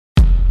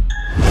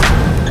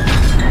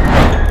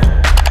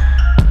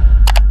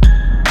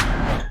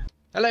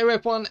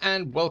everyone,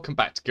 and welcome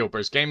back to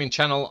Gilbroz Gaming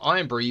Channel. I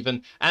am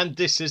Broeven, and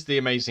this is the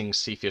amazing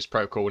Cepheus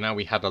Protocol. Now,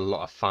 we had a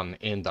lot of fun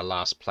in the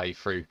last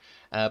playthrough,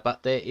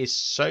 but there is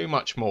so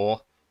much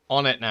more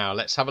on it now.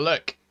 Let's have a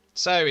look.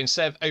 So,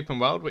 instead of open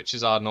world, which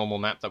is our normal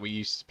map that we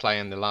used to play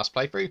in the last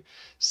playthrough,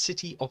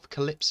 City of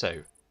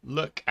Calypso.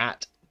 Look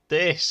at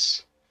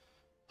this.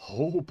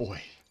 Oh boy.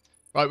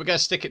 Right, we're going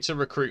to stick it to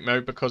recruit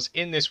mode because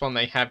in this one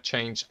they have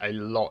changed a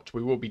lot.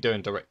 We will be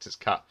doing director's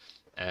cut.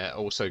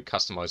 Also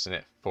customizing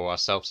it for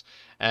ourselves.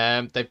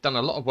 They've done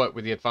a lot of work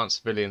with the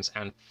advanced civilians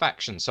and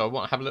factions, so I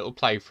want to have a little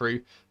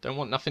playthrough. Don't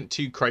want nothing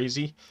too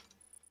crazy.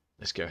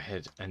 Let's go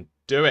ahead and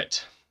do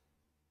it.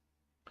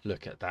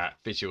 Look at that.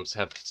 Visuals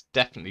have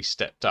definitely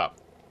stepped up.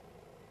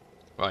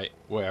 Right,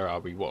 where are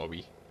we?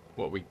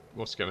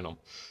 What's going on?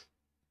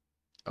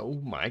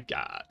 Oh my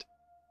god.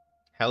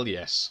 Hell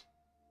yes.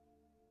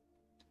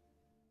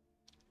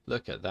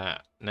 Look at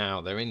that.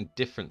 Now, they're in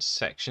different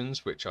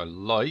sections, which I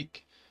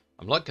like.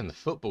 I'm liking the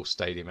football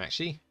stadium,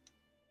 actually.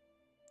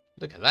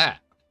 Look at that.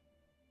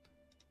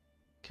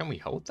 Can we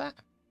hold that?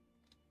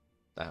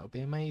 That would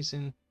be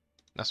amazing.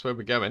 That's where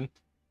we're going.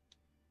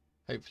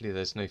 Hopefully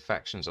there's no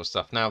factions or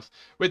stuff. Now,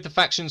 with the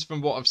factions,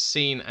 from what I've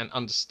seen and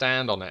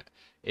understand on it,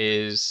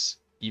 is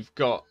you've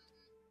got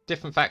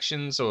different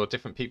factions or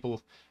different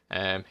people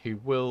who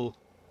will...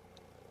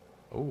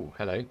 Oh,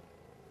 hello.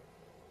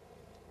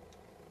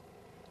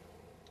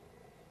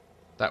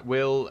 That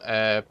will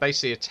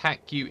basically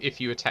attack you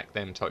if you attack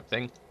them, type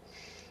thing.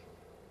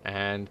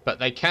 But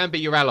they can be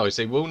your allies.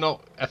 They will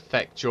not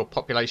affect your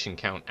population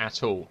count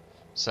at all.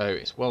 So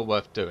it's well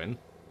worth doing.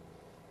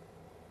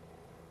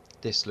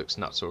 This looks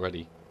nuts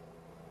already.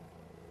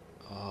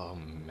 Oh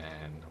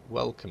man.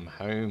 Welcome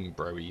home,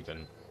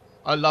 Broeven.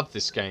 I love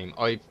this game.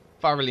 I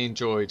thoroughly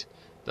enjoyed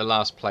the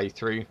last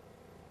playthrough.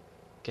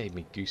 Gave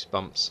me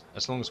goosebumps.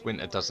 As long as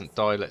winter doesn't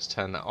die, let's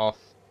turn that off.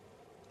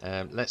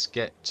 Let's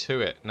get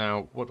to it.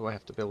 Now, what do I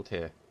have to build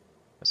here?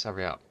 Let's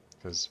hurry up,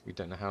 because we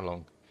don't know how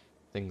long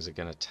things are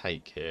going to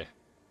take here.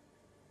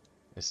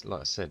 It's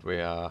like I said, we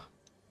are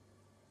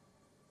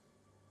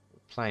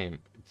playing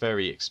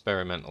very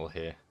experimental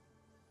here.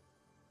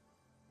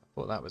 I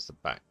thought that was the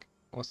back.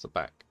 What's the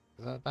back?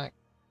 Is that the back?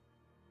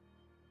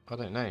 I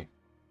don't know.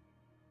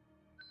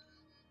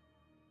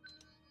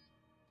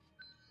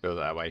 Build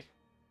it that way.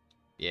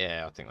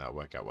 Yeah, I think that'll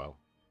work out well.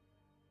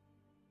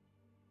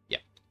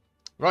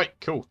 Right,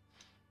 cool.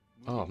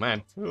 Oh,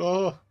 man.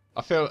 Oh,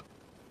 I feel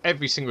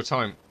every single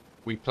time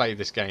we play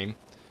this game,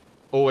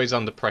 always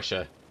under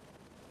pressure,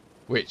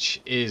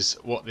 which is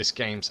what this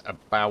game's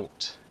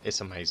about. It's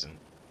amazing.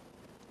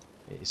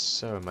 It is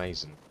so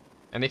amazing.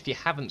 And if you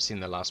haven't seen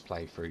the last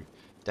playthrough,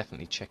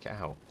 definitely check it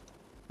out.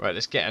 Right,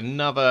 let's get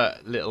another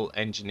little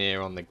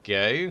engineer on the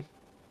go.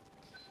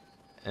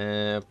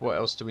 What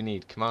else do we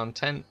need? Command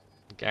tent,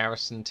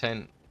 garrison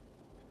tent.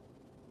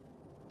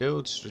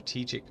 Build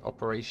strategic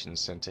operations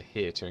center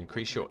here to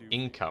increase your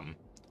income.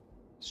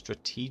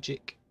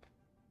 Strategic.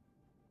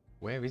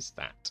 Where is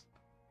that?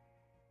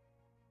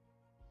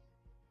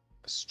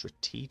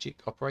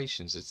 Strategic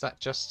operations. Is that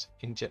just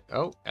in?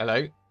 Oh,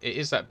 hello. It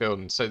is that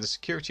building. So the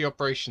security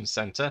operations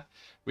center.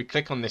 We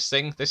click on this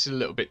thing. This is a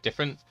little bit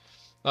different.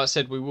 Like I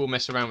said, we will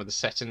mess around with the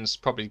settings.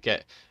 Probably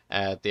get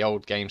the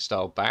old game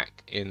style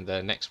back in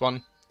the next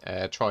one.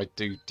 Try to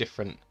do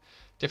different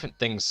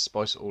things.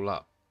 Spice it all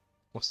up.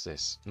 What's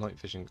this? Night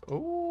vision.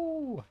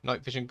 Oh,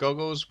 night vision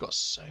goggles. We've got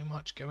so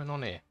much going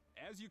on here.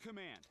 As you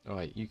command. All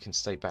right, you can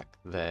stay back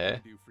there.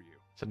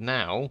 For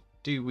now,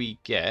 do we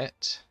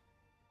get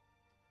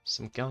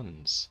some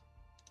guns?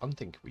 I'm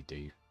thinking we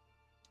do.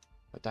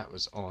 But that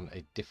was on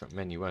a different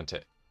menu, weren't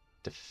it?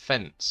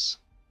 Defense.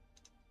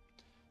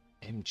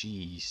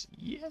 MGs.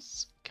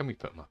 Yes. Can we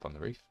put them up on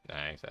the roof?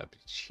 No, that'd be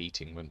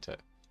cheating, wouldn't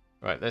it?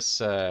 Right,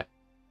 let's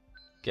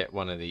get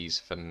one of these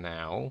for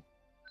now.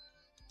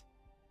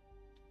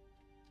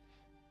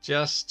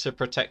 Just to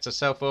protect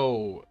ourselves.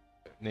 Oh,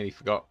 nearly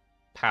forgot.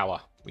 Power.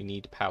 We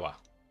need power.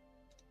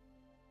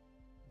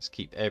 Let's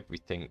keep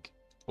everything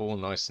all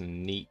nice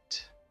and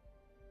neat.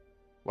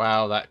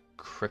 Wow, that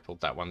crippled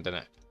that one,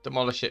 didn't it?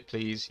 Demolish it,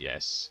 please.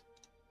 Yes.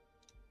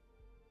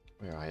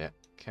 Where are you?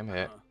 Come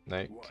here.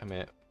 No, come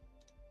here.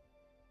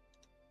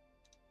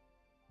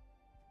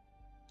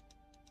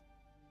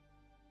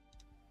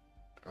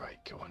 Right,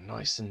 go on.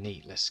 Nice and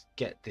neat. Let's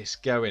get this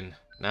going.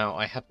 Now,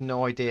 I have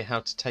no idea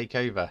how to take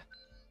over.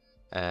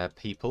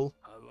 People.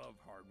 I love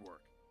hard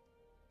work.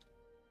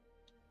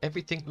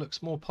 Everything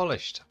looks more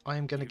polished. I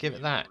am going to give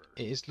it that.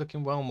 It is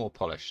looking well more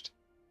polished.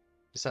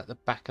 Is that the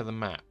back of the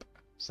map?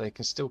 So they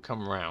can still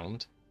come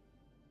around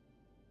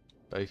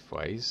both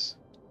ways.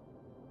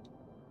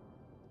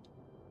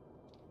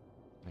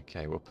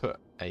 Okay, we'll put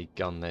a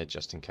gun there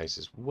just in case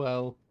as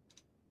well.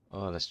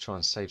 Oh, let's try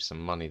and save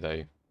some money though.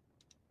 There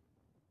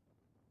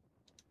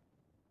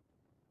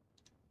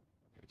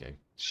we go.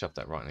 Shove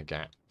that right in the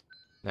gap.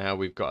 Now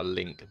we've got to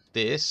link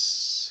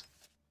this.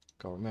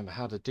 Gotta remember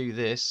how to do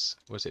this.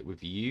 Was it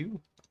with you?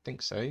 I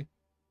think so.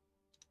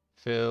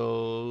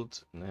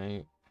 Filled.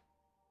 No.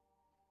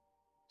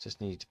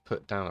 Just need to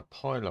put down a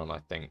pylon, I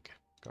think.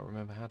 Can't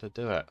remember how to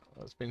do it.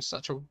 It's been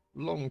such a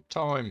long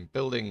time.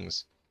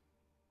 Buildings.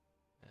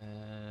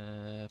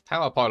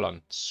 Power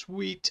pylon.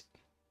 Sweet.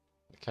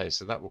 Okay,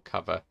 so that will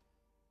cover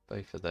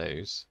both of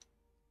those.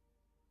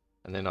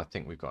 And then I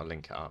think we've got to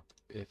link it up,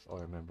 if I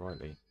remember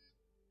rightly.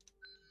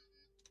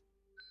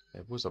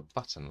 There was a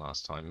button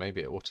last time.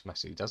 Maybe it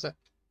automatically does it.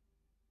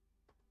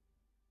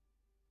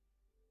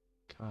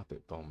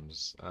 Carpet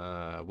bombs.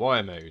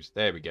 Wire mode.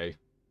 There we go.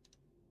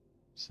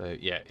 So,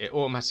 yeah, it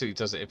automatically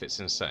does it if it's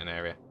in a certain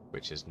area,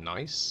 which is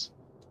nice.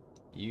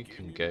 You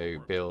can go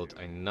build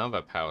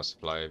another power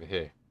supply over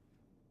here.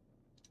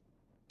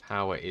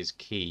 Power is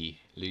key.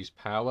 Lose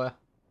power,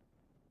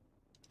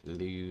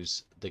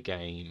 lose the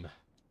game.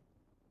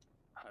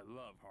 I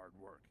love hard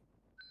work.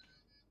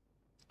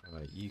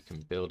 Alright, you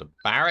can build a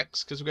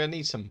barracks, because we're going to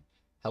need some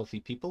healthy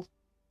people.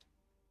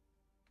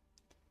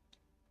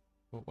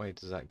 What way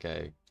does that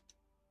go?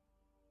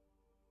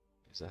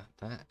 Is that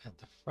at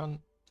the front?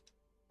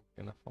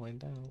 We're going to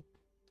find out.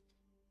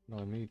 No,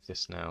 I move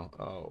this now.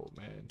 Oh,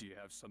 man. Do you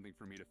have something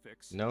for me to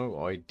fix?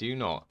 No, I do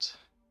not.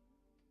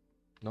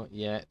 Not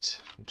yet.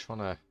 I'm trying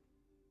to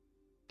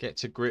get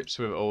to grips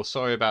with it all.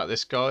 Sorry about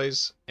this,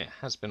 guys. It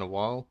has been a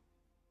while.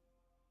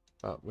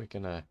 But we're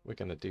gonna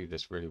do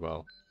this really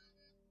well.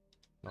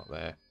 Not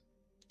there.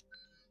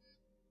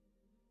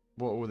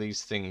 What are all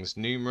these things?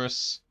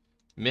 Numerous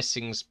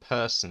missing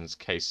persons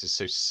cases.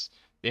 So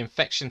the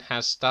infection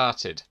has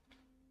started.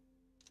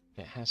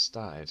 It has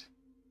started.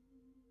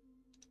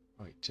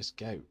 Right, just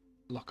go.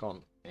 Lock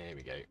on. There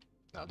we go.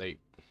 That'll do.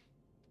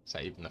 Is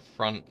that even the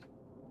front?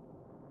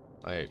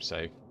 I hope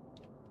so.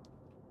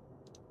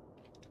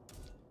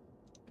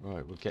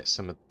 Right, we'll get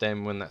some of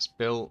them when that's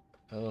built.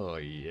 Oh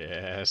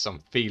yes, I'm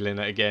feeling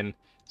it again.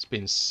 It's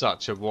been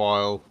such a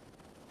while.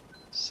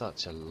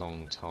 Such a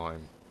long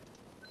time.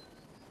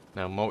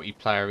 Now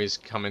multiplayer is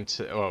coming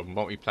to... Oh,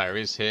 multiplayer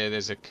is here.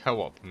 There's a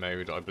co-op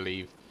mode, I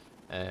believe,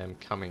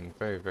 coming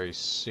very, very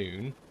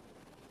soon.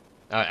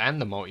 And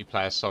the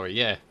multiplayer, sorry,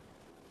 yeah.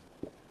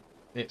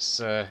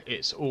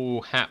 It's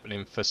all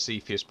happening for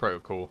Cepheus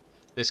Protocol.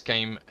 This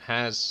game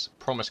has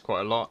promised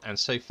quite a lot and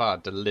so far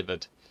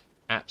delivered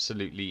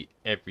absolutely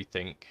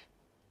everything.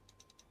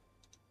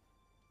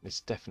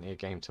 It's definitely a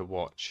game to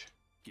watch.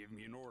 Give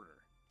me an order.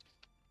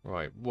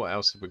 Right, what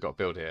else have we got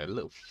built here? A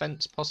little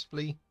fence,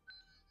 possibly?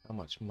 How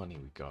much money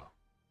we got?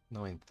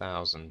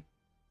 9,000.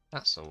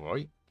 That's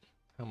alright.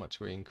 How much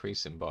are we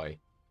increasing by?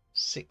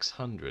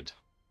 600.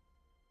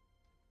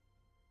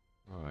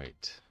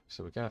 Right,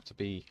 so we're going to have to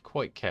be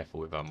quite careful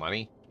with our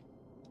money.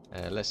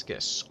 Let's get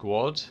a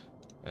squad.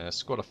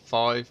 Squad of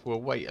 5. We'll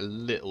wait a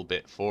little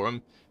bit for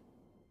them.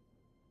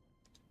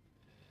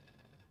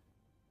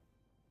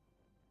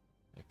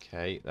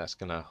 Okay, that's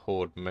going to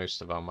hoard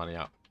most of our money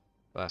up.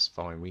 But that's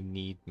fine. We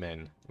need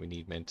men. We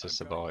need men to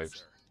survive.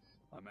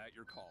 I'm at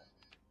your call.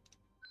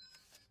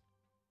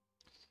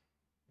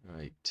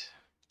 Right.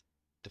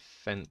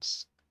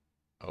 Defense.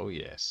 Oh,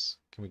 yes.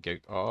 Can we go?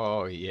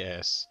 Oh,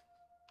 yes.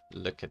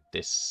 Look at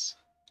this.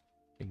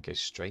 We can go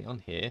straight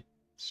on here.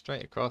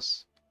 Straight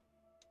across.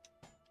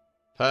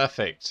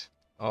 Perfect.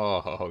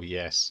 Oh,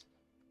 yes.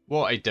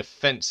 What a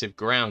defensive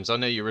grounds. I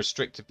know you're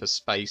restricted for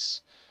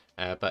space,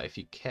 but if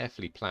you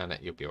carefully plan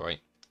it, you'll be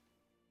alright.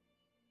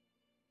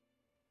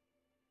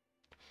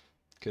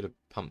 Could have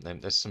pumped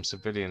them. There's some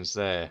civilians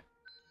there.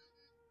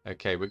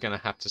 Okay, we're going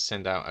to have to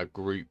send out a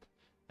group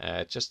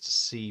just to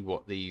see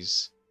what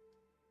these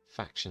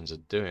factions are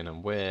doing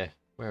and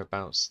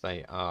whereabouts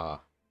they are.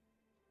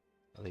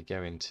 Are they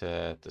going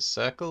to the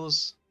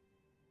circles?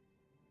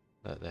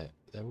 They're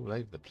all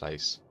over the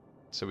place.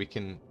 So we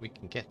can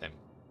get them.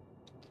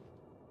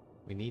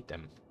 We need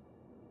them.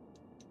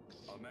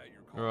 I'm at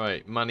your call.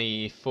 Right,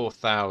 money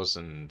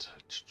 4,000.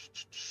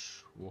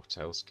 What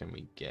else can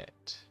we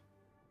get?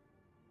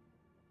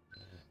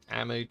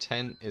 Ammo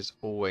tent is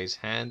always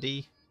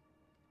handy.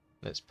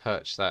 Let's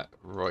perch that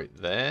right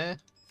there.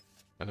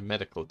 And a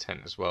medical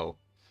tent as well.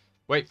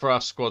 Wait for our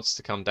squads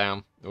to come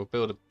down. We'll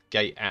build a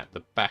gate at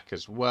the back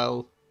as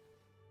well.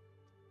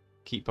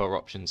 Keep our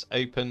options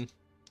open.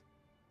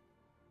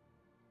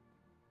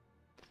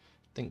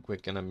 I think we're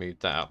going to move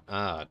that up.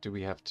 Ah, do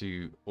we have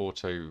to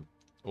auto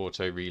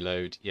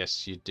reload?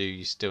 Yes, you do.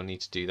 You still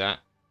need to do that,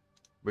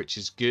 which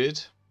is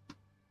good.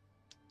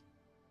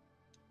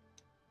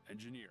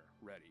 Engineer,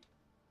 ready.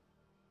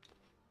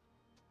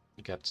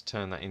 You have to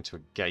turn that into a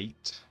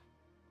gate.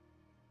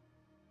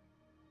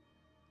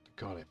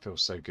 God, it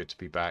feels so good to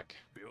be back.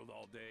 Build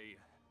all day,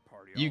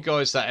 party You all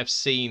guys that have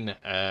seen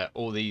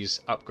all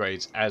these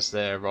upgrades as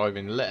they're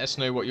arriving, let us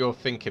know what you're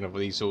thinking of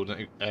these all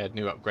new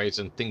upgrades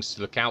and things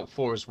to look out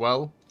for as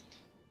well.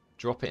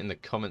 Drop it in the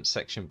comment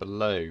section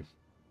below.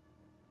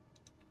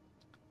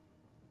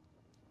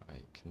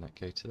 Right, can that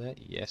go to there?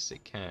 Yes,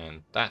 it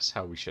can. That's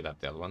how we should have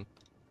the other one.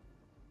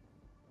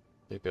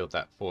 They build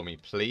that for me,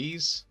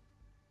 please.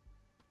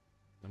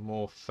 I'm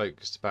more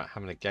focused about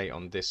having a gate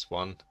on this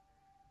one,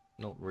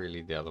 not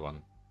really the other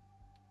one.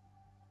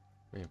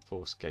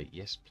 Reinforced gate,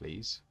 yes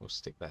please. We'll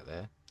stick that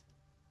there.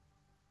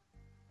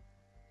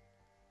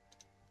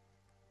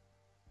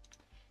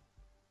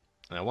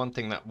 Now, one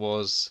thing that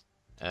was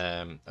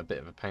a bit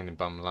of a pain in the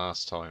bum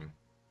last time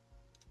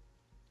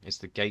is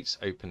the gates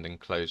opened and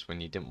closed when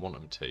you didn't want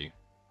them to.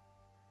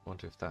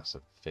 Wonder if that's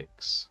a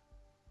fix.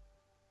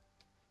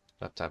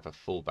 Have to have a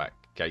fullback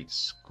gate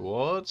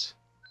squad.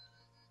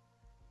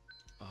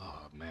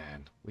 Oh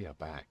man, we are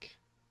back.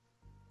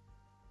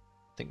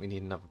 I think we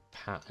need another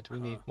power. Do we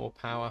need more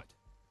power?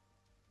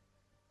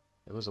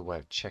 There was a way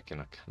of checking,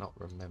 I cannot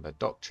remember.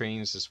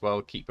 Doctrines as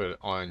well. Keep an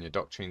eye on your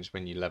doctrines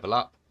when you level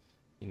up.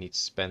 You need to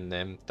spend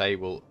them. They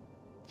will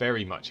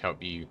very much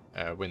help you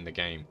win the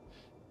game.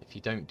 If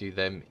you don't do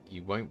them,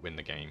 you won't win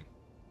the game.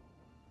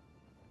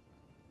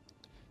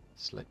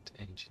 Select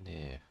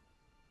engineer.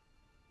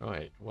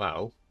 Right,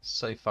 well,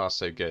 so far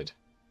so good.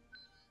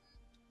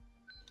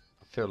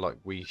 I feel like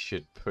we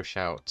should push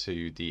out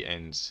to the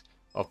ends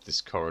of this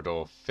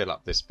corridor, fill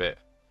up this bit,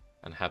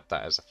 and have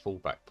that as a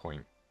fallback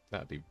point.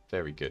 That'd be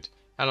very good.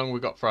 How long we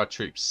got for our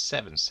troops?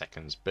 7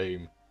 seconds.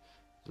 Boom.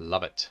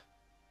 Love it.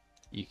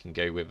 You can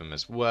go with them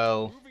as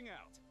well.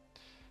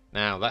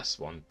 Now, that's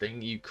one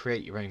thing. You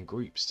create your own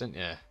groups, don't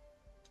you?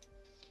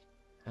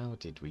 How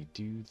did we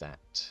do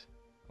that?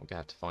 I'm going to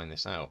have to find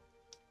this out.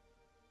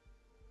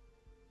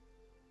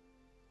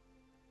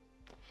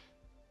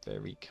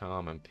 Very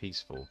calm and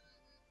peaceful.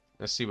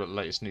 Let's see what the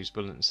latest news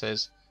bulletin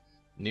says.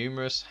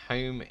 Numerous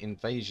home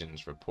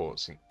invasions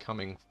reports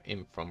coming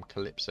in from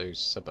Calypso's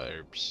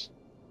suburbs.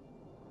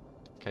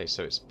 Okay,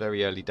 so it's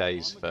very early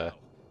days for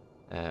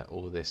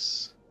all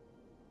this.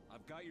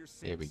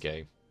 Here we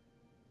go.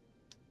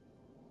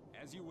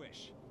 As you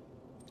wish.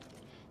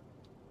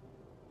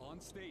 On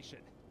station.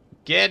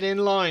 Get in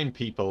line,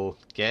 people.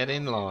 Get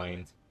in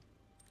line.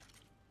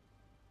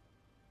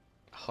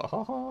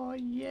 Oh,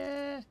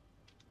 yeah.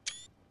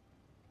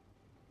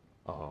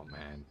 Oh,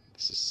 man.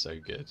 This is so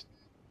good.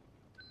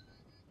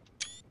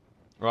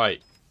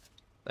 Right.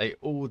 They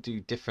all do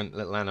different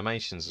little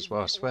animations as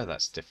well. I swear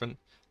that's different.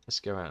 Let's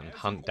go out and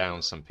hunt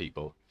down some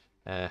people.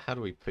 How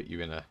do we put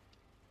you in a...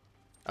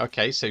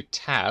 Okay, so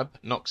tab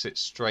knocks it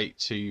straight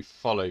to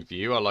follow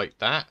view. I like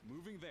that.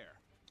 Moving there.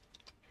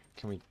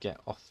 Can we get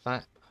off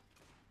that?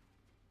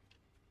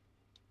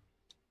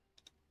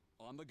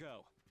 On the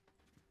go.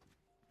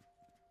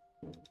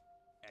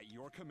 At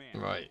your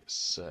command. Right,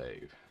 so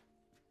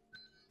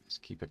let's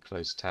keep a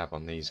close tab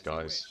on these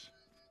guys.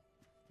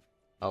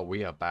 Oh,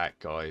 we are back,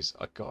 guys.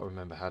 I gotta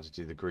remember how to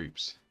do the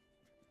groups.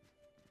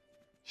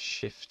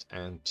 Shift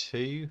and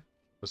 2.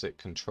 Was it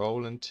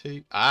Control and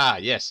 2? Ah,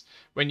 yes.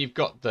 When you've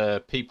got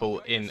the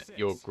people in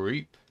your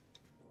group,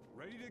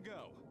 ready to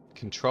go.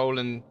 Control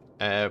and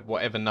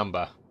whatever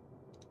number.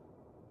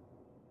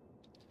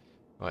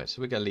 Right,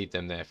 so we're gonna leave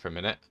them there for a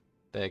minute.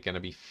 They're gonna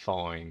be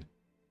fine.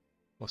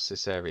 What's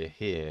this area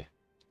here?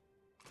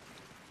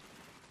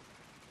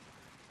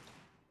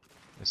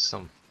 There's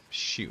some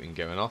shooting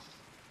going off.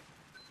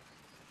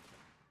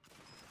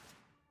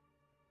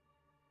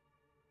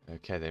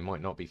 Okay, they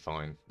might not be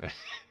fine.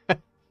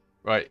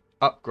 Right,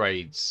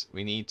 upgrades.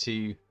 We need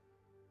to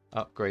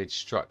upgrade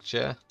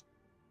structure.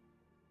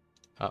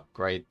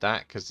 Upgrade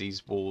that because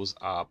these walls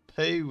are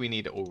poo. We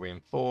need it all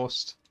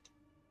reinforced.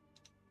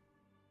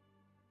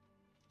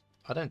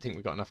 I don't think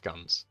we've got enough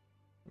guns.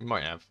 We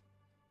might have.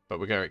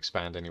 But we're going to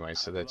expand anyway,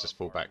 so they'll just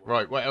fall back.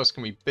 Right, what else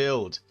can we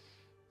build?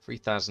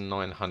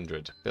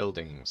 3,900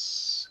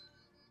 buildings.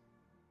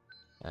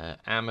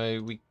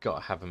 Ammo, we got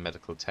to have a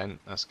medical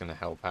tent. That's going to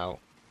help out.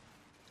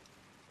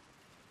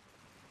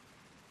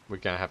 We're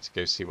going to have to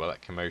go see what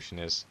that commotion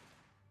is.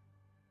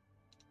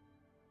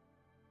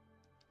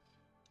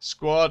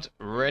 Squad,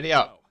 ready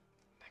up.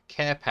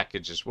 Care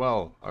package as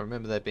well. I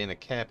remember there being a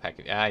care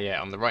package. Ah, yeah,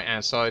 on the right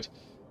hand side.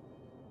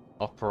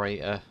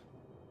 Operator.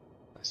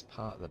 That's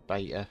part of the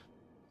beta.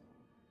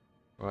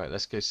 Right,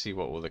 let's go see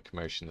what all the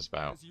commotion is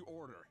about. As you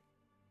order.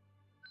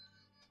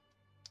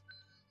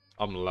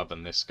 I'm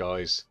loving this,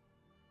 guys.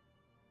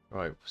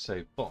 Right,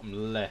 so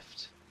bottom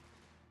left.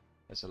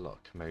 There's a lot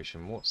of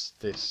commotion. What's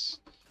this?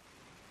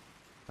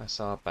 That's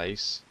our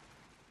base.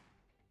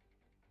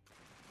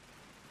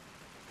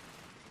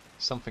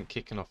 Something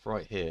kicking off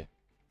right here.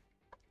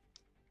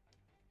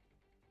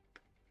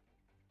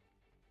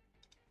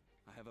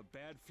 I have a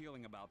bad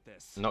feeling about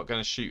this. Not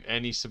going to shoot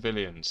any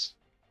civilians.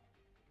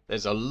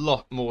 There's a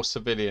lot more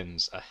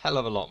civilians. A hell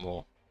of a lot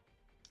more.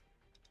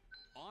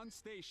 On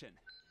station.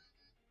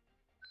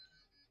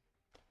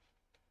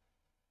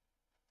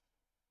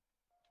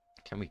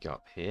 Can we go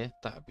up here?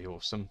 That would be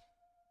awesome.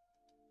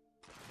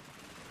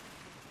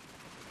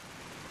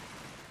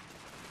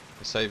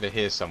 It's over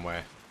here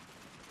somewhere.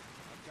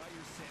 I've got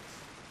your 6.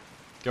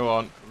 Go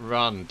on,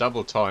 run,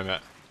 double time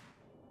it.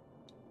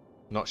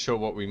 Not sure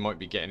what we might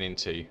be getting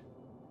into.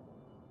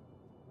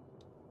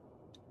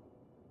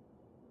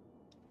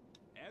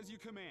 As you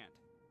command.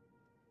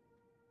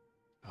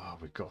 Oh,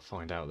 we've got to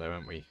find out though,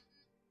 haven't we?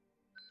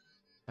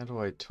 How do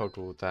I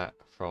toggle that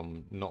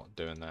from not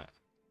doing that?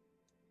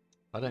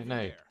 I don't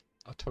know.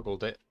 I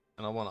toggled it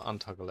and I want to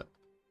untoggle it.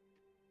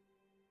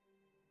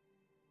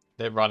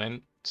 They're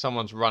running.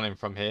 Someone's running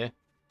from here.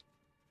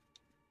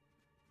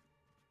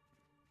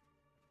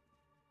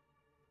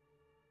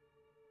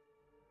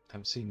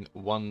 Haven't seen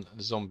one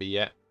zombie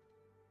yet.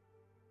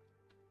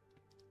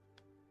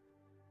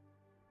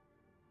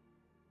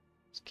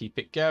 Let's keep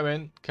it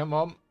going. Come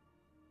on.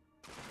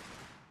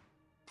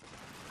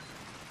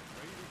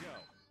 Ready to go.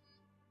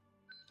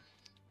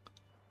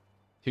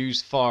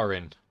 Who's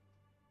firing?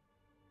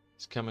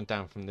 It's coming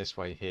down from this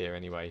way here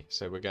anyway.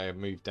 So we're going to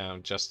move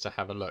down just to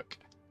have a look.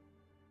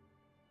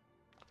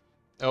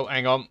 Oh,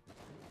 hang on.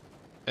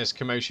 There's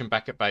commotion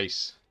back at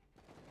base.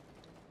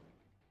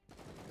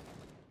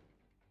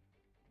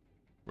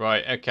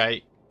 Right,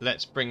 okay.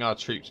 Let's bring our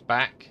troops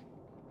back.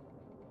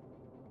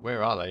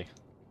 Where are they?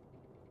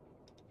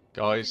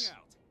 Guys,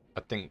 I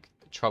think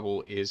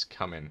trouble is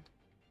coming.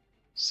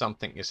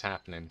 Something is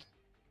happening.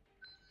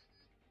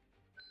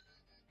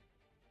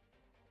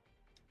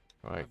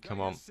 Right, come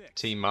on.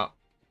 Team up.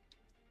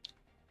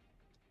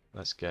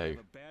 Let's I go. have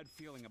a bad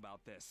feeling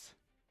about this.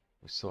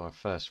 We saw our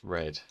first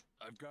red.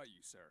 I've got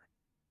you, sir.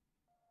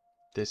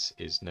 This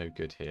is no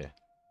good here.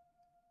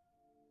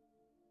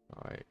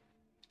 Right.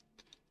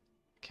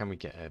 Can we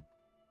get a...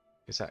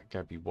 Is that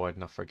going to be wide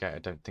enough for a gate? I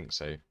don't think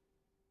so.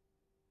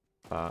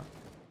 But...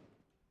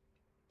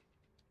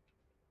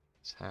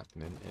 It's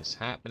happening. It's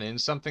happening.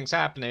 Something's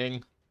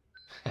happening.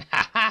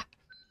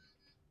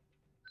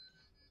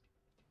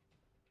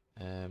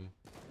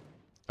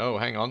 Oh,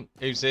 hang on.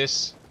 Who's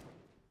this?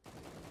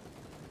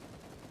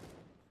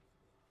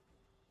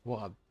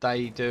 What are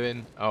they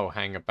doing? Oh,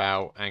 hang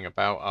about. Hang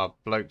about. Our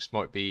blokes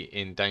might be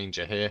in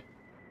danger here.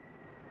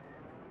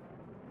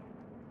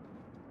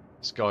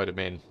 Let's guide them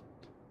in.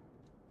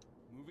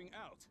 Moving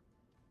out.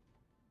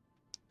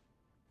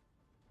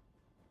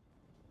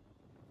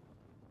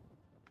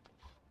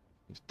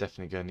 We're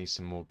definitely going to need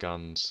some more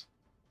guns.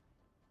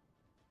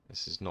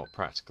 This is not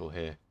practical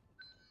here.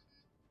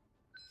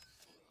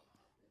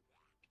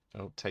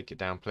 Oh, take it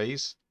down,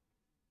 please.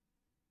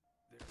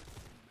 There's too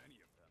many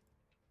of them.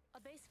 A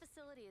base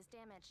facility is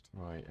damaged.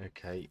 Right,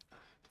 okay.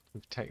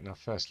 We've taken our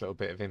first little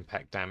bit of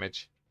impact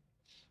damage.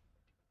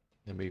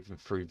 They're moving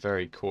through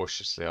very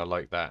cautiously. I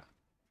like that.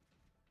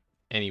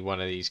 Any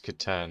one of these could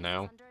turn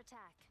now. Under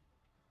attack.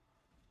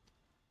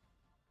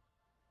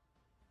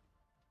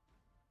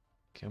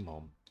 Come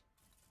on.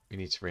 We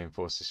need to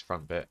reinforce this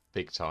front bit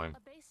big time.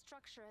 A base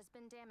structure has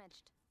been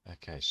damaged.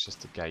 Okay, it's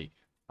just a gate.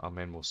 Our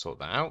men will sort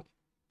that out.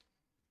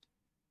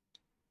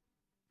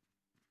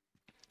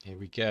 Here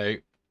we go.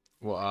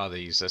 What are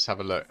these? Let's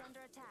have a look. Under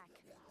attack.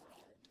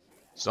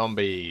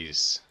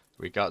 Zombies.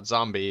 We got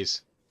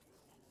zombies.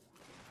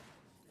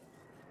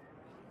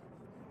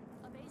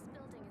 A base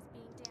building is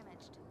being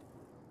damaged.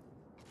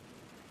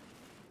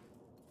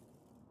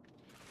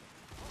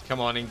 Come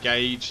on,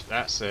 engage.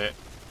 That's it.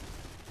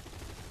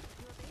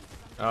 Your base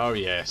is under Oh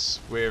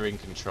yes, we're in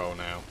control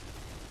now.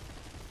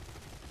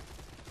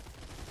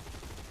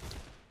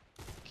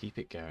 Keep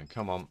it going.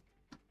 Come on.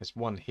 There's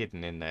one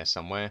hidden in there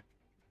somewhere.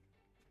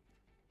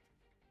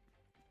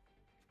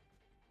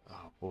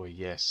 Oh boy,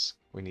 yes.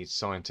 We need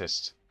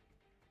scientists.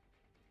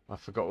 I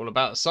forgot all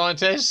about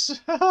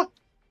scientists.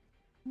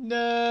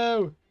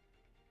 No.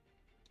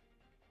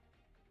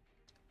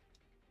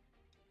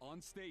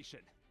 On station.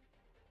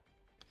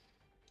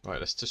 Right,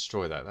 let's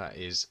destroy that. That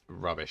is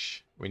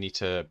rubbish. We need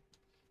to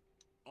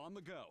On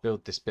the go.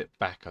 build this bit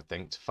back, I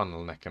think, to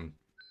funnel neck them.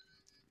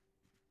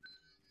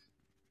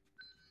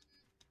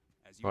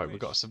 As you Right, wish.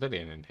 we've got a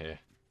civilian in here.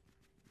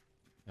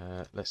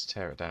 Let's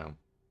tear it down.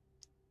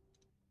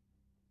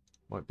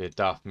 Might be a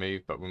daft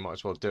move, but we might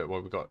as well do it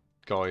while we've got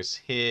guys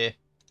here.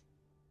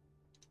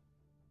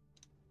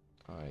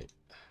 Right.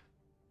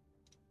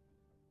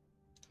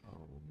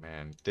 Oh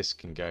man, this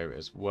can go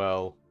as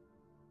well.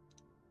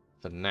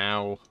 For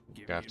now, we're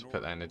going to have to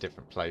put that in a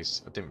different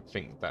place. I didn't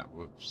think that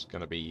was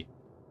going to be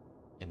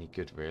any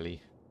good,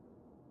 really.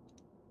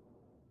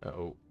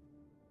 Uh-oh.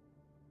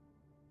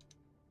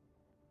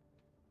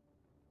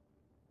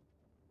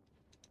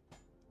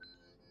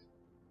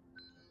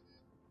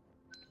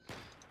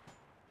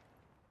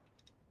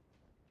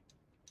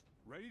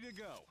 Ready to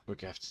go. We're going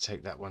to have to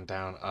take that one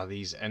down. Are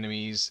these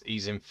enemies?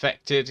 He's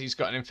infected. He's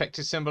got an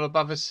infected symbol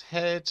above his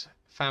head.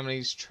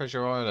 Families,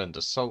 Treasure Island,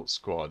 Assault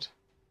Squad.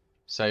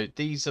 So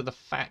these are the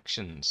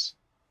factions.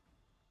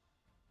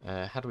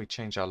 How do we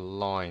change our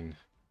line?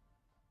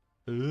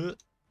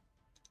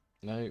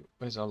 No,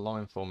 where's our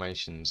line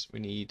formations? We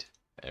need...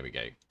 There we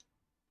go.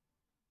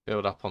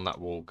 Build up on that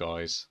wall,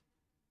 guys.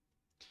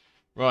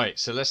 Right,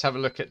 so let's have a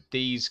look at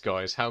these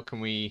guys. How can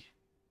we...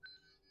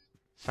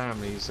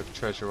 Families of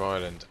Treasure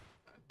Island.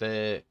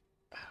 They're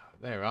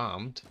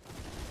armed.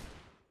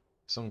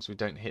 As long as we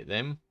don't hit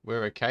them,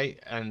 we're okay.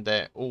 And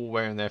they're all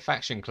wearing their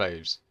faction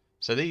clothes.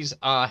 So these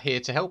are here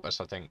to help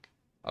us, I think.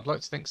 I'd like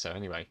to think so,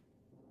 anyway.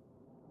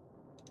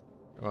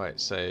 Right,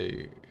 so...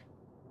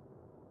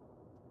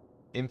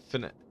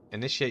 Infinite...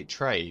 Initiate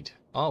trade.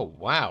 Oh,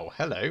 wow.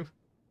 Hello.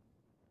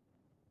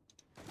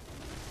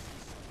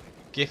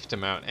 Gift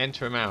amount.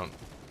 Enter amount.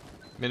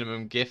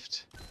 Minimum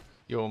gift.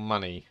 Your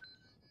money.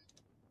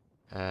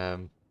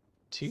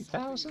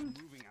 2,000?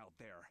 Moving out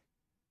there.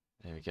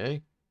 There we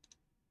go.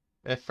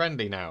 They're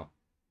friendly now.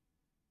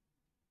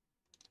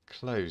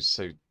 Closed.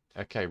 So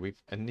Okay,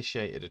 we've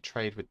initiated a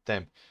trade with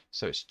them.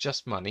 So it's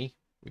just money.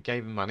 We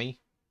gave them money.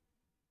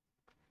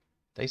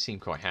 They seem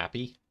quite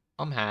happy.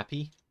 I'm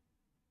happy.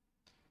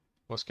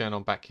 What's going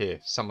on back here?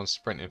 Someone's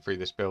sprinting through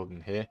this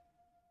building here.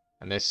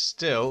 And there's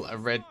still a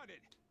red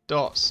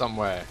dot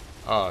somewhere.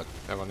 Oh,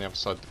 they're on the other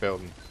side of the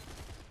building.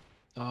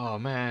 Oh,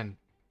 man.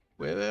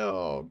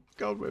 Oh,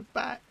 God, we're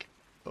back.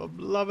 I'm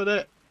loving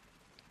it.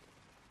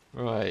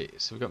 Right,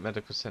 so we've got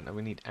medical center.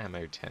 We need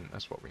ammo tent.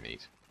 That's what we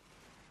need.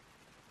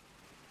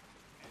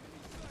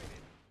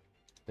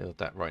 Build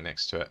that right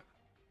next to it.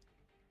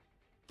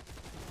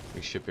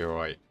 We should be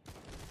alright.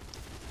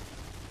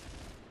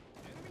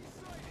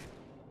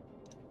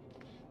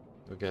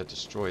 We're going to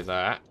destroy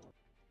that.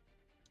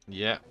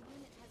 Yeah.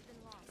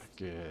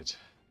 Good.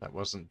 That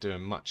wasn't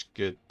doing much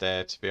good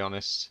there, to be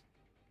honest.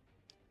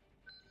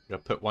 I'm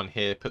going to put one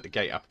here, put the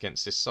gate up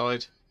against this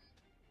side.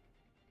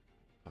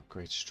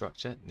 Upgrade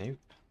structure. Nope.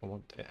 I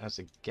want it as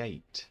a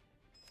gate.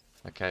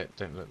 Okay, it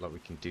don't look like we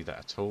can do that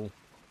at all.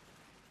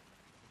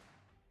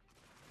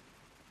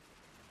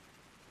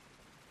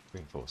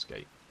 Reinforce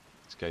gate.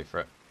 Let's go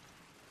for it.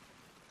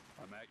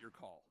 I'm at your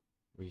call.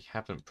 We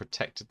haven't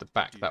protected the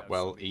back that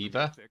well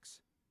either,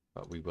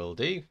 but we will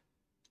do.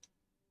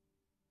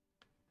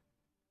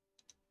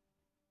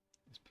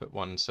 Let's put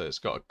one so it's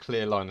got a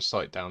clear line of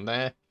sight down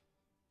there,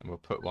 and we'll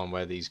put one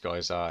where these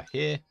guys are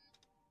here.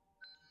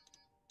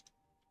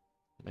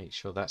 Make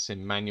sure that's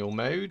in manual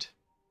mode.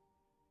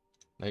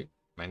 Nope,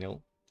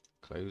 manual.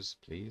 Close,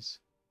 please.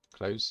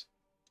 Close.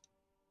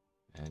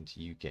 And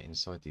you get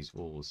inside these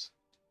walls.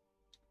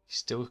 You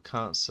still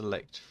can't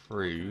select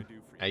through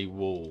a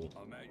wall.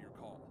 I'm at your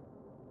call.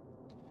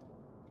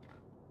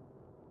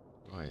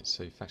 Right,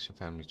 so faction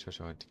family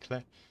treasure I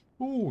declare.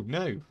 Oh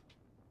no!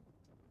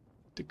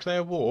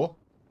 Declare war?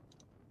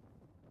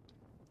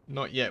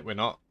 Not yet, we're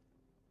not.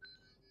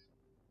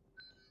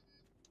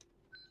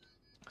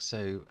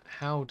 So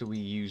how do we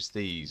use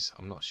these?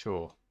 I'm not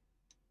sure.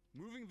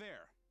 Moving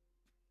there.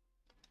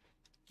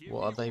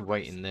 What are they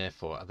waiting there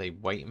for? Are they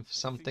waiting for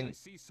something? I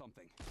see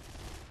something.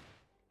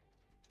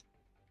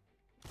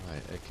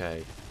 Right,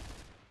 okay.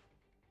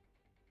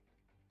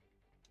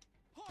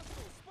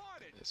 Hostile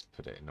spotted. Let's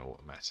put it in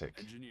automatic.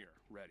 Engineer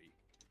ready.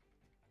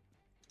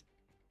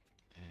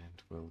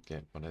 And we'll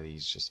get one of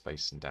these just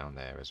facing down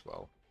there as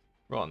well.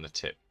 Right on the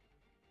tip.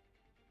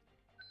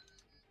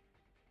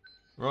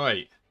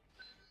 Right.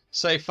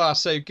 So far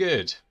so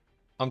good.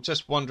 I'm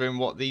just wondering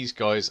what these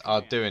guys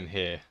are doing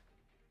here.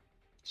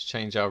 Let's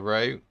change our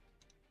row.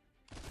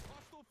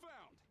 Hostile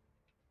found.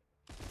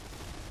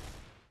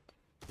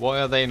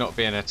 Why are they not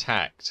being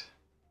attacked?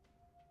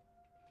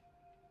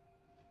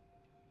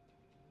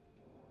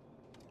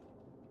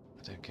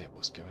 I don't get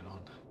what's going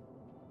on.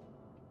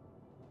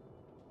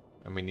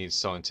 And we need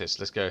scientists.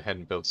 Let's go ahead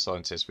and build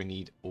scientists. We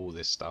need all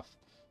this stuff.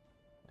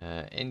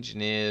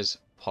 Engineers,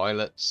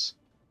 pilots.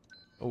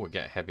 Oh, we'll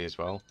get heavy as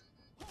well.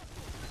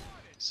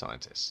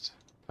 Scientist.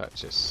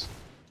 Purchase.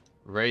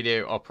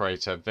 Radio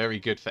operator. Very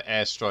good for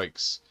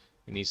airstrikes.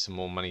 We need some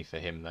more money for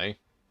him though.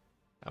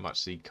 How much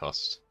does he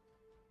cost?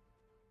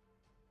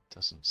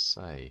 Doesn't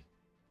say.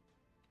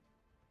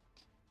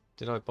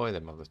 Did I buy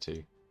them other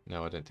two?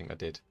 No, I don't think I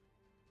did.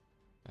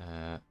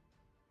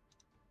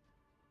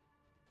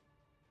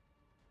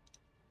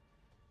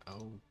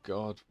 Oh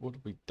god, what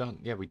have we done?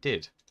 Yeah, we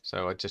did.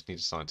 So I just need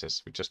a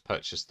scientist. We just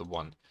purchased the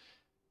one.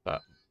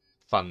 But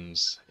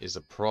funds is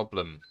a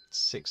problem.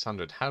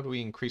 600. How do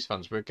we increase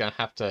funds? We're going to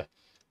have to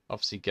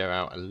obviously go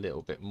out a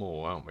little bit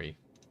more, aren't we?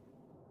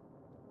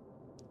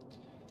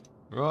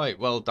 Right,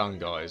 well done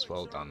guys,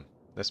 well done.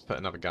 Let's put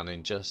another gun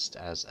in just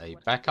as a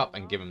backup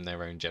and give them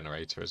their own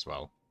generator as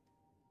well.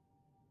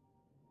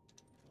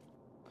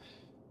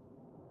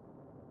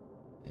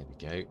 There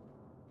we go.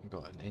 We've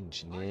got an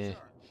engineer.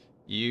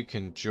 You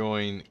can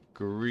join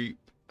group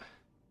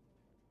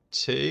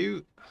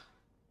 2.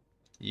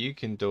 You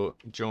can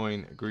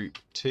join group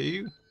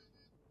 2.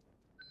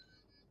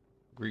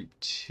 Group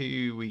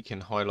 2 we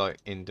can highlight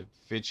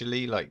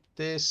individually like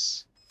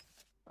this.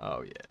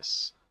 Oh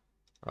yes.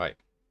 Right.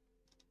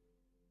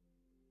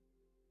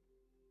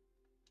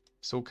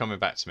 It's all coming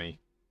back to me.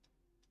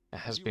 It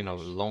has been a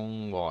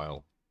long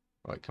while.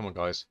 Right, come on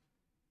guys.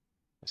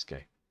 Let's go.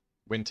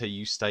 Winter,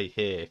 you stay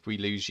here. If we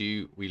lose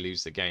you, we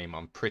lose the game.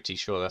 I'm pretty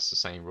sure that's the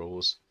same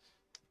rules.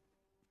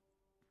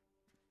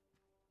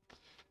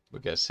 We're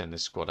going to send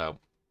this squad out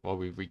while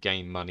we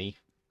regain money.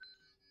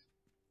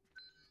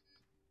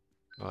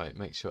 Right,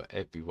 make sure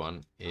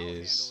everyone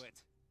is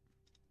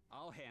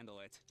I'll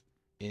handle it.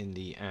 in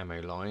the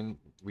ammo line.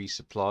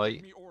 Resupply.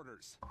 Give me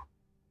orders.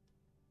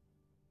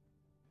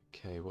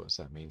 Okay, what does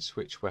that mean?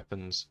 Switch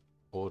weapons,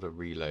 order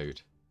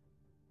reload.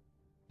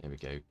 There we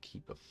go.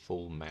 Keep a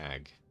full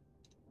mag.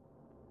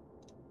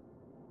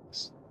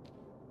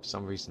 For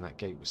some reason that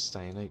gate was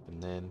staying open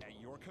then.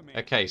 At your command.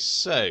 Okay,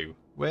 so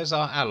where's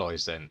our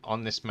allies then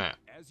on this map?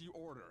 As you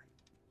order.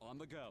 On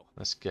the go.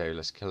 Let's go.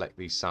 Let's collect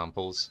these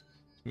samples.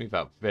 Let's move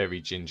out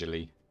very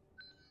gingerly.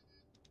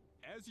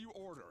 As you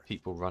order.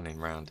 People running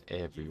around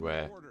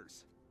everywhere.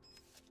 Orders.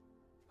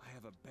 I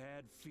have a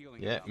bad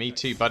feeling. Yeah, about me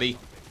this. too, buddy.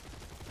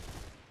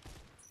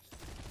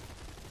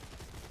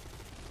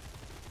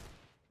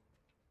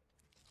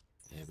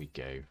 There we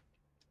go.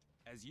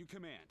 As you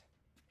command.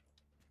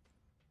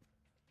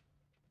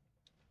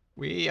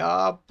 We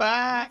are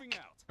back! Moving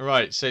out.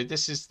 Right, so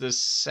this is the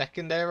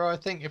second area, I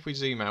think. If we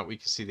zoom out, we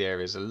can see the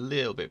areas a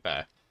little bit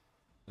better.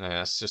 No,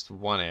 that's just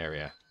one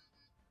area.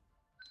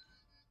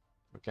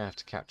 We're going to have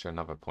to capture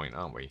another point,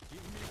 aren't we? Give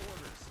me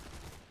orders.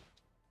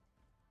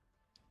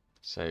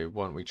 So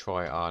why don't we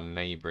try our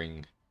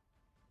neighbouring...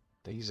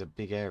 These are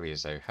big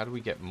areas, though. How do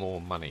we get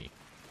more money?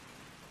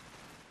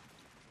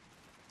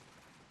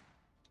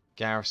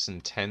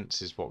 Garrison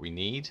tents is what we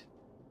need.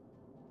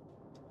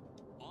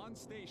 On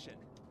station.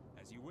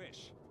 As you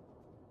wish.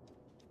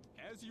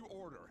 As you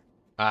order.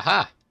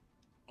 Aha!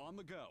 On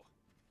the go.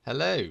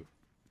 Hello.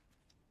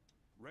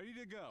 Ready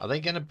to go. Are they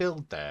going to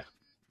build there?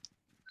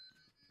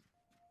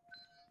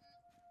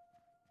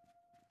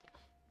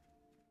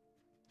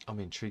 I'm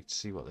intrigued to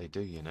see what they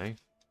do, you know.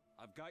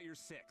 I've got your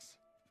 6.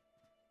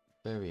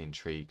 Very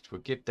intrigued.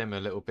 We'll give them a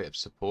little bit of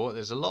support.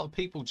 There's a lot of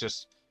people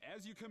just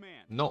As you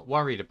command. not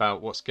worried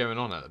about what's going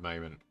on at the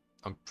moment.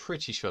 I'm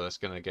pretty sure that's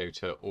going to go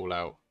to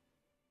all-out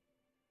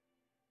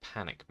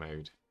panic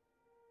mode.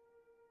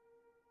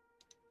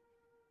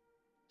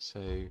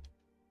 So,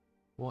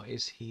 what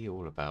is he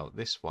all about?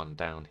 This one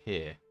down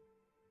here.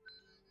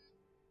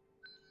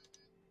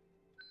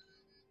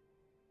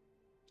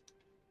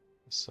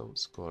 Assault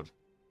squad.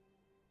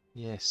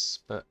 Yes,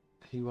 but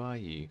who are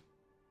you?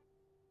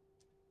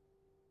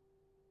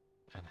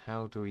 And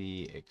how do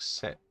we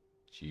accept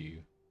you?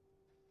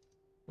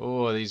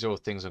 Oh, these are all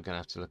things I'm going to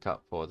have to look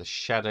up for. The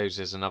Shadows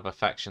is another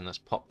faction that's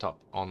popped up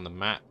on the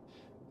map.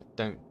 I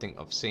don't think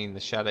I've seen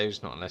the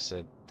Shadows, not unless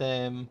they're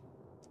them.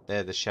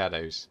 They're the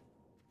Shadows.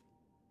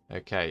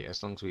 Okay,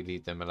 as long as we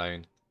leave them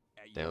alone,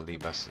 At they'll your leave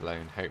command. us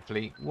alone,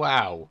 hopefully.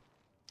 Wow!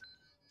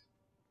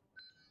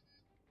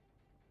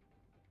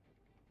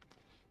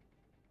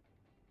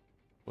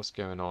 What's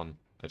going on?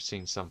 I've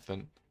seen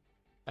something.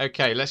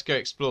 Okay, let's go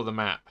explore the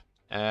map.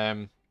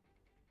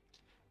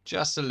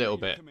 Just a little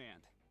At your bit.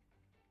 command.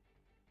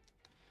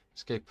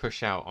 Let's go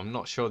push out. I'm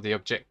not sure the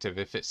objective.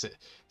 If it's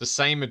the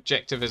same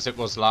objective as it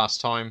was last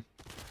time,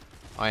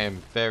 I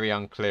am very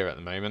unclear at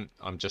the moment.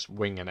 I'm just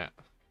winging it.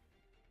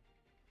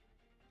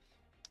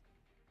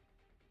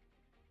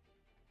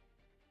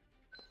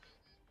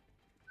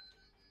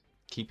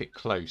 Keep it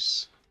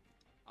close.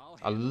 I'll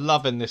I'm handle it.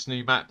 loving this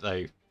new map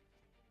though.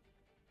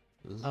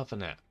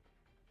 Loving it.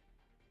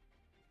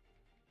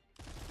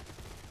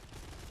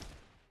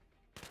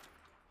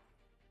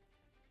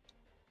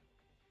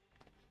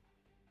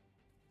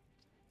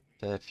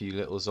 There are a few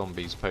little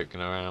zombies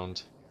poking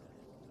around.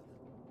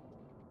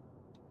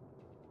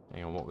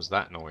 Hang on, what was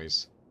that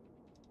noise?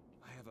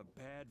 I have a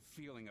bad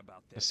feeling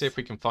about this. Let's see if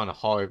we can find a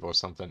hive or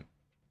something.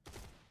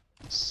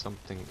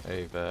 Something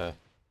over...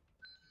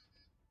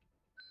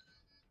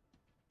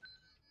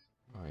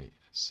 Right,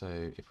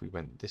 so if we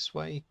went this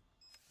way...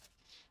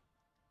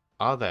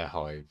 Are there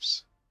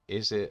hives?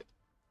 Is it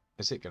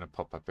going to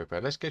pop up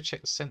everywhere? Let's go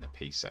check the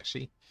centerpiece,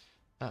 actually.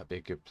 That'd be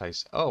a good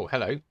place. Oh,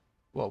 hello.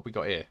 What have we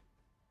got here?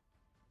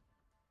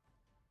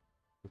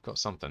 We've got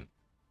something.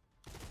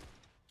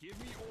 Give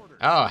me orders.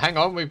 Oh, hang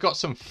on. We've got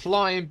some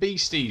flying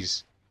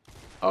beasties.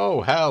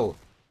 Oh, hell.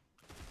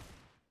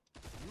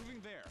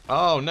 Moving there.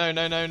 Oh, no,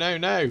 no, no, no,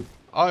 no.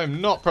 I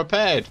am not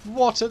prepared.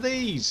 What are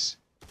these?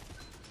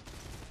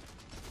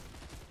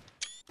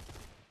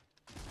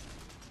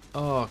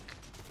 Oh,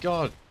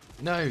 God.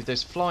 No,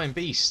 there's flying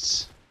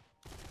beasts.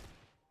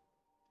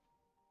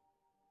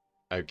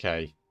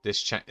 Okay.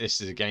 This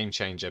is a game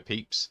changer,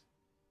 peeps.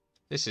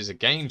 This is a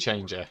game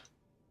changer.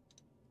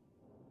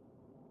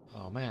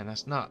 Oh, man,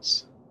 that's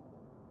nuts.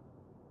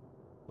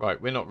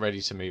 Right, we're not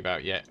ready to move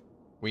out yet.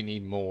 We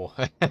need more.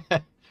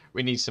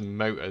 We need some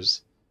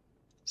motors.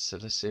 So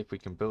let's see if we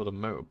can build a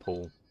motor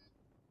pool.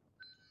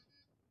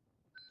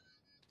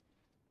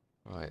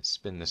 Right,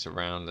 spin this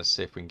around. Let's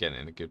see if we can get it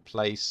in a good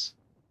place.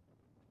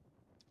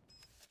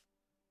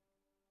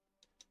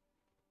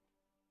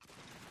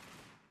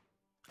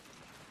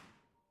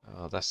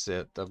 Oh, that's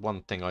the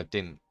one thing I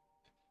didn't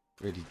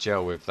really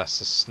gel with. That's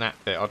the snap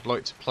bit. I'd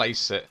like to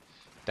place it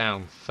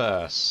down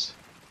first.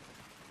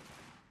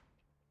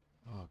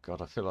 Oh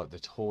God, I feel like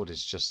the horde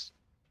is just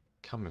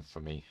coming for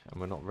me and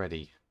we're not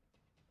ready.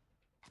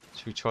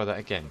 Should we try that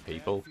again,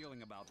 people? Bad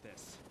feeling about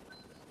this.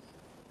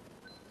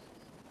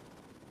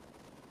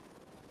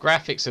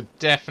 Graphics have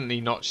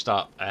definitely notched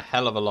up a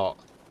hell of a lot.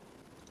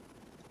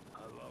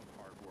 I love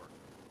hard work.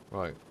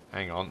 Right,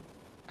 hang on.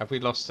 Have we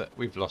lost it?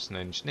 We've lost an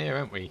engineer,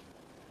 haven't we?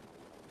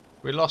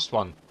 We lost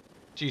one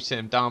due to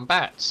them darn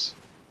bats.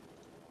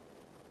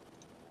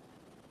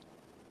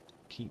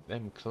 Keep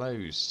them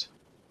closed.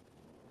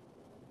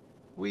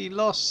 We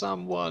lost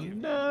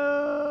someone.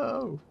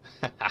 No.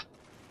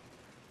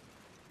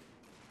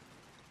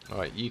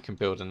 Right, you can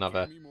build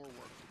another Give me more work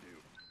to do.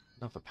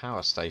 another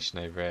power station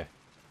over here.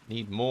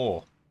 Need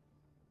more.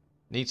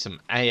 Need some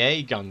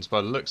AA guns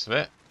by the looks of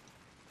it.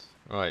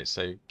 Right,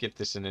 so give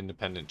this an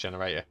independent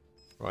generator.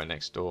 right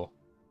next door.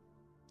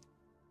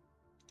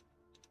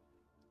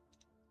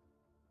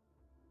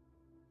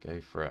 Go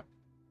for it.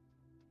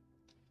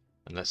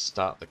 And let's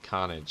start the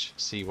carnage.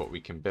 See what we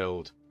can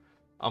build.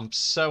 I'm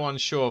so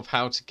unsure of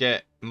how to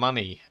get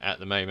money at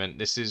the moment.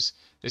 This is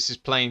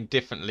playing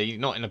differently,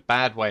 not in a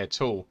bad way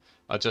at all.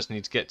 I just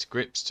need to get to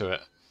grips to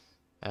it.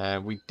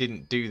 We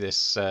didn't do this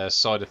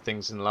side of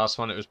things in the last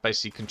one. It was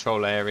basically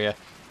control area.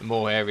 The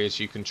more areas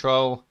you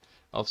control,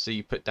 obviously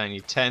you put down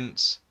your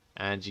tents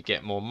and you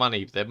get more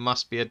money. There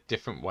must be a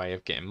different way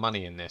of getting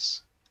money in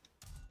this.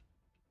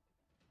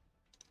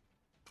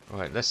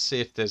 Right, let's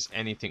see if there's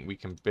anything we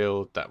can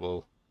build that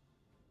will...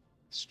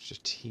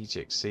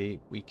 Strategic. See,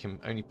 we can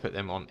only put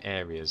them on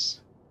areas.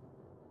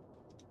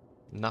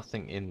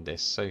 Nothing in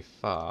this so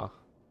far.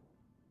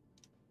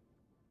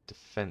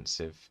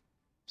 Defensive.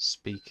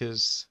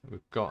 Speakers.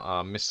 We've got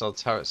our missile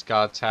turrets,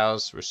 guard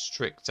towers,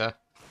 restrictor.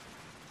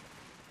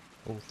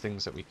 All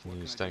things that we can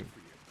use. Don't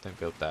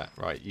build that.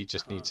 Right, you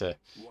just need to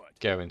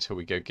go until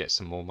we go get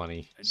some more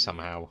money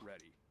somehow.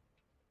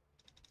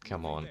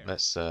 Come on,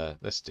 let's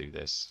do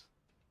this.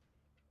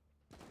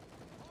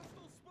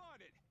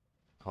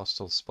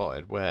 Hostile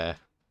spotted. Where?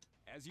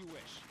 As you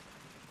wish.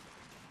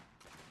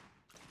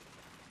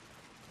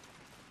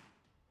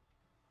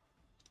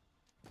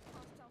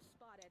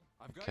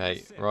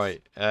 Okay,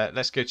 right.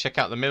 Let's go check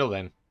out the middle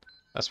then.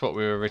 That's what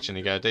we were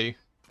originally going to do.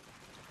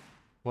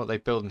 What are they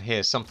building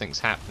here? Something's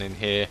happening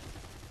here.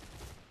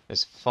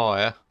 There's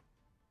fire.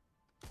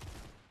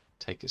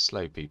 Take it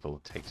slow, people.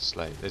 Take it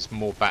slow. There's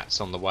more bats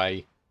on the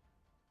way.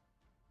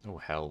 Oh,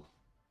 hell.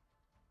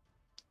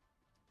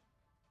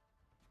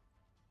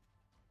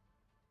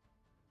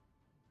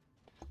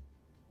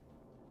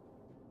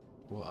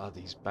 What are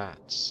these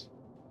bats?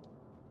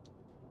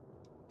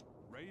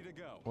 Ready to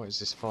go. What is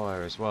this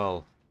fire as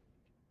well?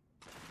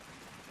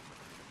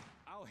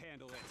 I'll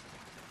handle it.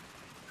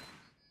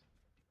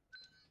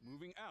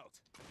 Moving out.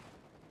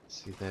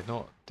 See, they're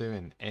not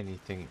doing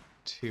anything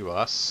to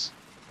us.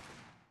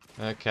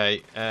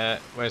 Okay,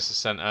 where's the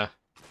center?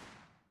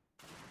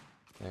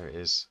 There it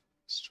is.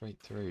 Straight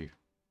through.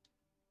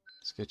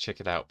 Let's go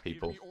check it out,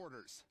 people. Give me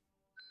orders.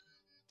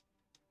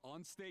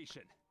 On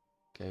station.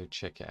 Go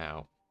check it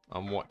out.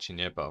 I'm watching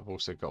you, but I've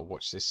also got to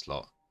watch this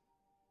lot.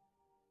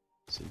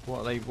 See, what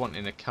are they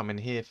wanting to come in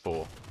here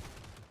for?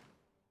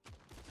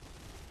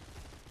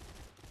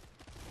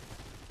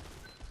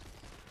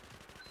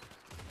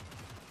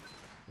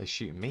 They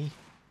shooting me?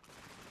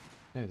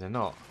 No, they're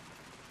not.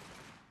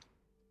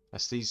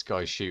 That's these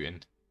guys shooting.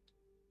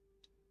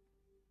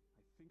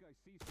 I think I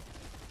see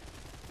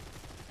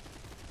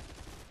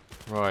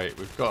something. Right,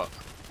 we've got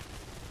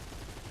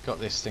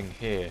this thing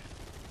here.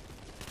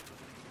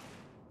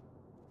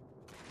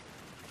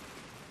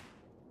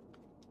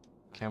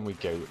 Can we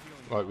go?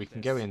 Right, we can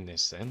go in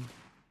this then.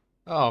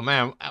 Oh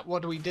man,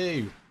 what do we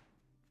do?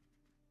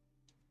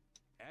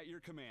 At your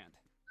command.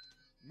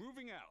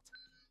 Moving out.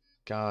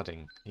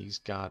 Guarding. He's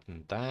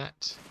guarding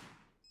that.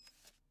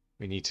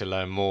 We need to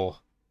learn more.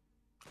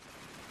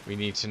 We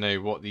need to know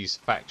what these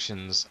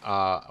factions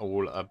are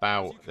all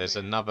about. There's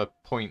another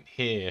point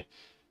here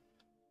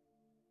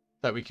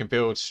that we can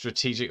build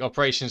strategic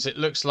operations. It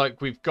looks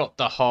like we've got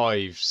the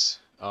hives.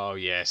 Oh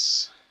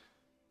yes.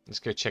 Let's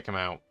go check them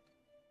out.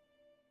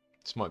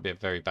 This might be a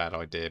very bad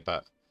idea,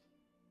 but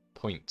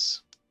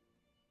points.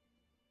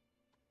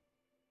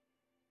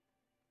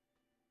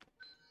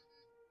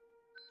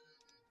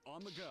 On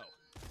the go.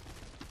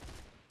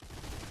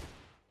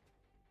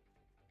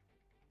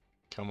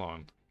 Come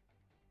on.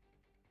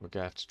 We're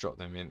going to have to drop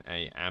them in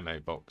a ammo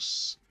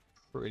box.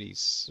 Pretty...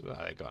 Well,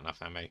 they got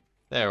enough ammo.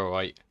 They're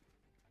alright.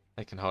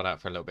 They can hold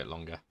out for a little bit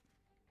longer.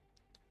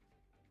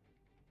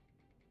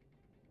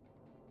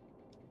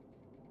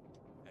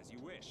 As you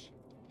wish.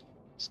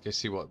 Let's go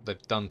see what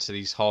they've done to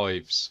these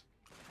hives.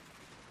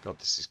 God,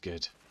 this is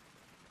good.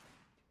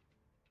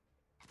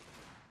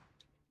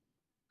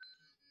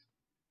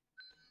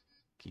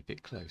 Keep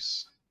it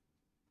close.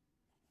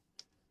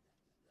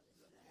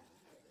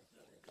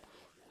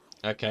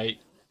 Okay,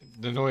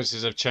 the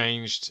noises have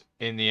changed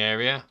in the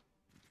area.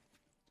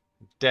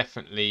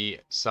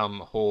 Definitely some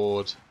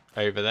horde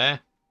over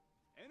there.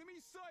 Enemy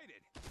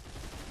sighted.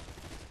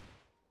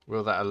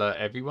 Will that alert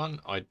everyone?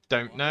 I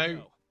don't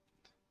know.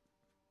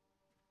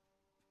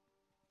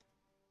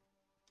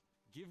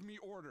 Give me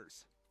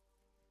orders.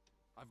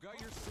 I've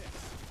got your 6.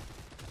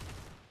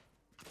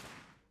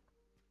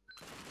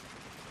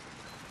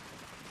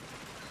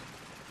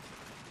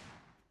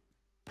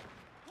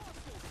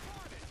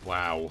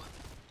 Wow.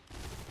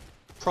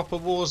 Proper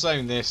war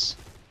zone this.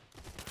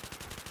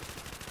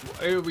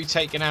 Who are we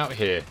taking out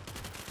here?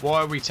 Why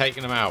are we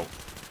taking them out?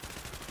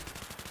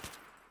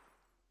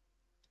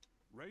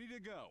 Ready to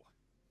go.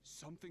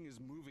 Something is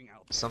moving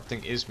out there.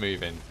 Something is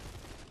moving.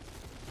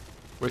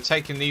 We're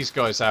taking these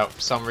guys out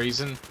for some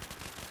reason. I have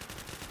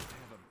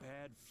a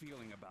bad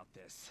feeling about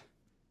this.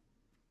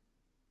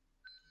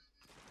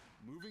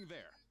 Moving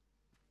there.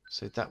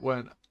 So that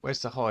weren't...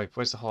 Where's the hive?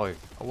 Where's the hive?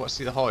 I want to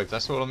see the hive.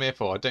 That's all I'm here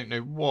for. I don't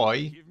know why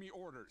Give me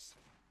orders.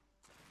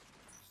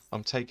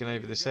 I'm taking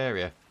over this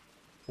area.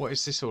 What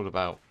is this all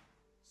about?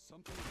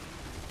 Something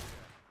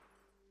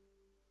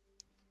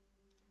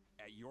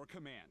at your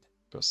command.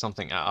 Got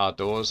something at our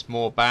doors.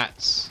 More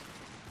bats.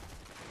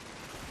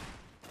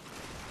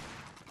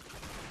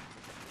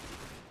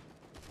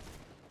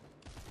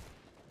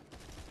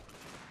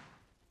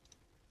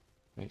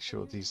 Make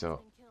sure these are...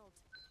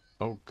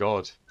 Oh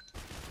god.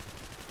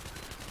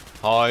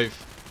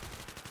 Hive.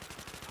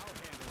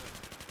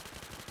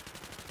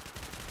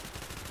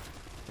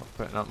 Not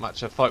putting up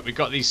much of a fight. We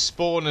got these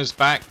spawners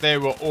back. They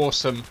were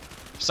awesome.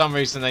 For some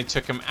reason they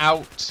took them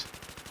out.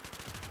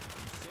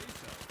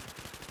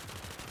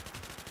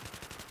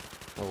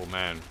 Oh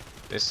man.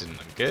 This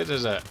isn't good,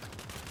 is it?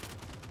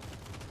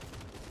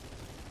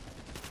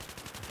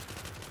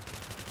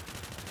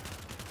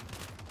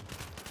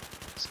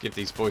 Let's give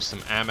these boys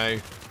some ammo.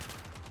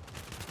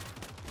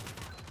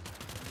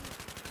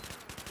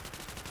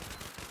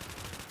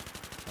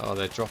 Oh,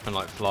 they're dropping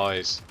like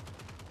flies.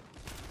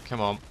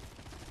 Come on.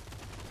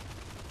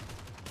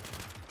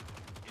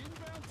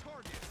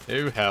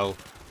 Oh, hell.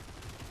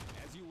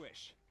 As you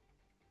wish.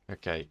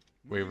 Okay,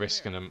 we're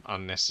risking them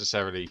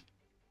unnecessarily.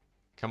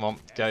 Come on,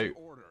 go.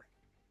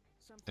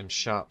 Them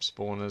sharp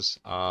spawners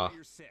are...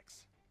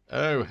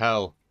 Oh,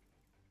 hell.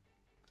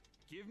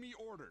 Give me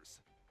orders.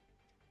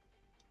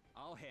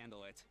 I'll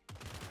handle it.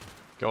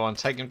 Go on,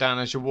 take them down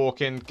as you're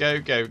walking. Go,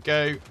 go,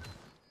 go.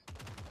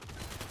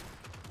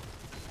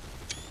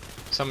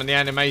 Some of the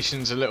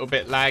animation's a little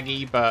bit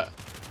laggy, but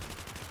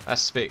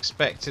that's to be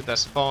expected.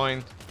 That's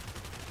fine.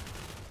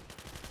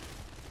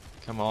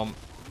 Come on.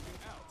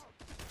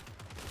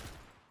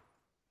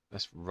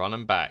 Let's run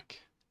them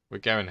back. We're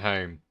going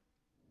home.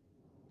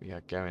 We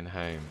are going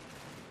home.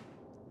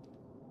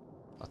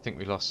 I think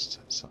we lost...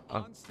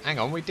 hang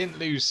on, we didn't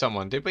lose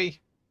someone, did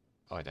we?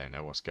 I don't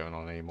know what's going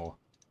on anymore.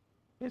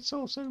 It's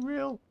all so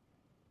real.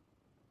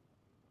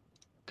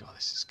 God,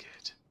 this is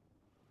good.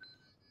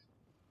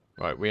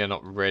 Right, we are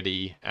not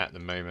ready at the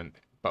moment,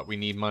 but we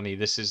need money.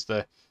 This is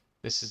the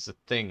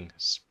thing.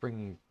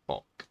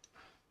 Springbok.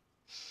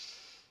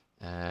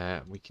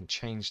 We can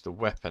change the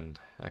weapon.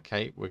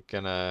 Okay, we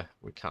can't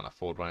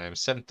afford one of them.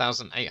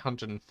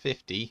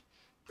 7,850.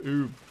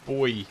 Ooh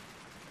boy.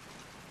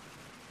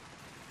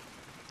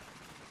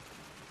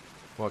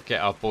 Well,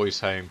 get our boys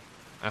home.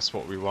 That's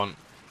what we want.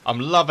 I'm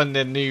loving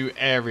the new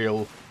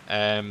aerial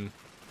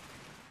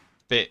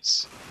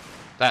bits.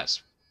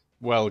 That's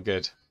well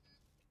good.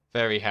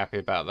 Very happy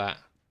about that.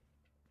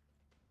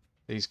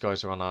 These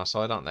guys are on our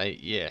side, aren't they?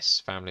 Yes,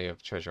 family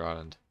of Treasure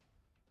Island.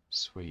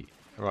 Sweet.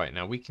 Right,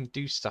 now we can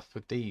do stuff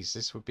with these.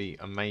 This would be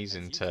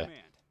amazing to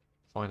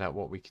find out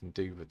what we can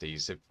do with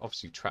these. They've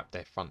obviously trapped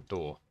their front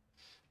door.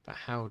 But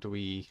how do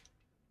we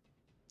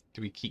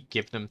keep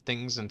giving them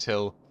things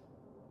until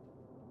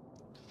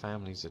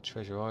families of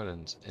Treasure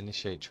Island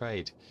initiate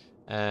trade?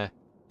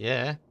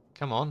 Yeah,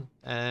 come on.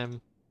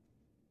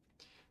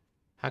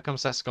 How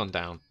comes that's gone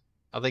down?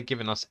 Are they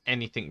giving us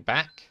anything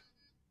back?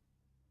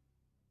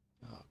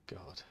 Oh,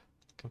 God.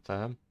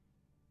 Confirm.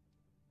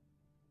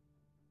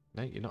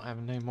 No, you're not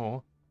having no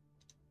more.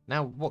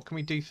 Now, what can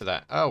we do for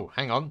that? Oh,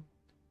 hang on.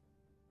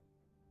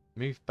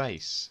 Move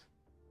base.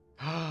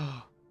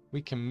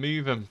 We can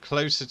move them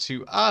closer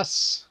to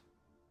us.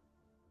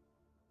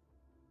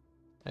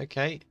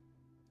 Okay.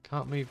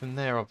 Can't move them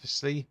there,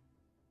 obviously.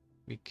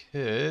 We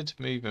could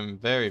move them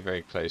very,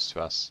 very close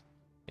to us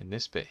in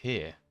this bit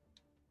here.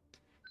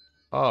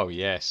 Oh,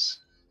 yes.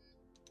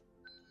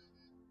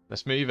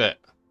 Let's move it.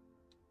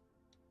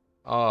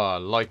 Oh,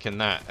 liking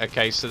that.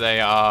 Okay, so they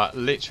are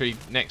literally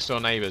next door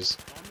neighbours.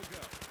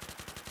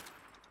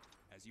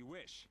 As you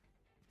wish.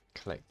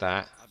 Collect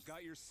that. I've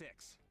got your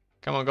 6.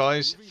 Come on,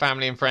 guys.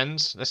 Family and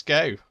friends. Let's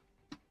go.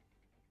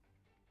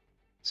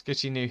 Let's go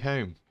to your new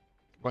home.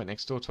 Right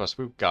next door to us.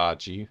 We'll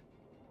guard you.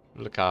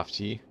 We'll look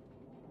after you.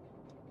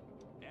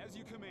 As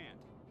you command.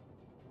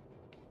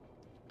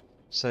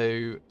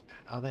 So,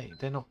 are they?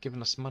 They're not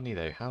giving us money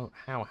though. How?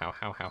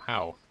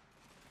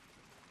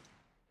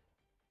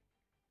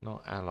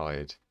 Not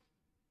allied.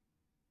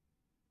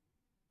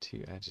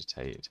 Too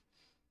agitated.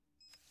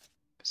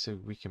 So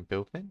we can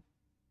build men?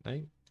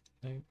 No.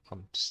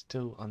 I'm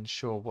still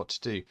unsure what to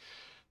do.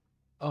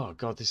 Oh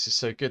god, this is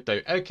so good though.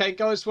 Okay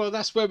guys, well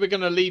that's where we're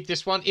going to leave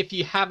this one. If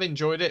you have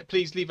enjoyed it,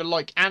 please leave a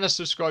like and a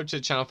subscribe to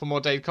the channel for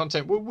more daily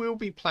content. We'll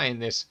be playing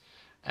this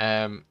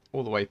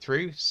all the way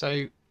through,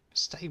 so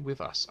stay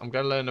with us. I'm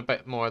going to learn a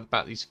bit more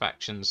about these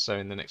factions, so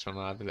in the next one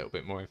I'll have a little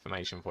bit more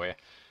information for you.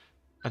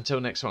 Until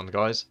next one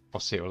guys,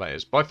 I'll see you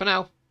later. Bye for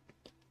now.